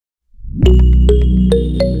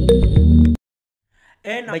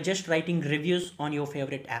and by just writing reviews on your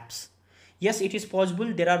favorite apps. Yes, it is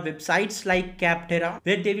possible. There are websites like Capterra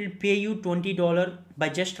where they will pay you $20 by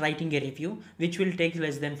just writing a review, which will take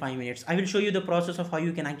less than 5 minutes. I will show you the process of how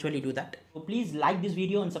you can actually do that. So please like this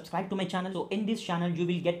video and subscribe to my channel. So in this channel, you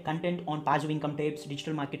will get content on passive income tips,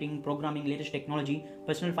 digital marketing, programming, latest technology,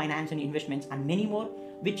 personal finance and investments, and many more,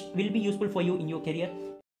 which will be useful for you in your career.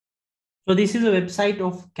 So this is a website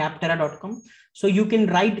of capterra.com. So you can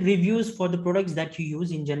write reviews for the products that you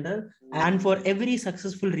use in general. And for every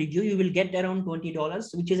successful review, you will get around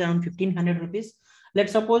 $20, which is around 1500 rupees.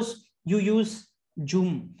 Let's suppose you use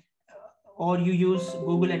Zoom or you use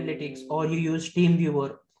Google Analytics or you use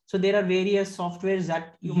TeamViewer. So there are various softwares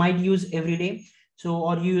that you might use every day. So,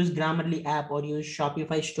 or you use Grammarly app or you use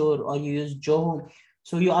Shopify store or you use Joho.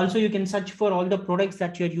 So you can search for all the products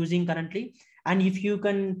that you're using currently. And if you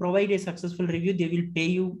can provide a successful review, they will pay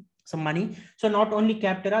you some money. So not only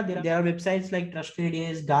Capterra, there are websites like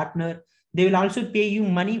Trustedias, Gartner. They will also pay you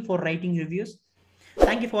money for writing reviews.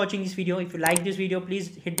 Thank you for watching this video. If you like this video,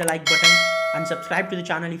 please hit the like button and subscribe to the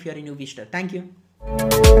channel if you are a new visitor. Thank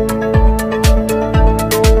you.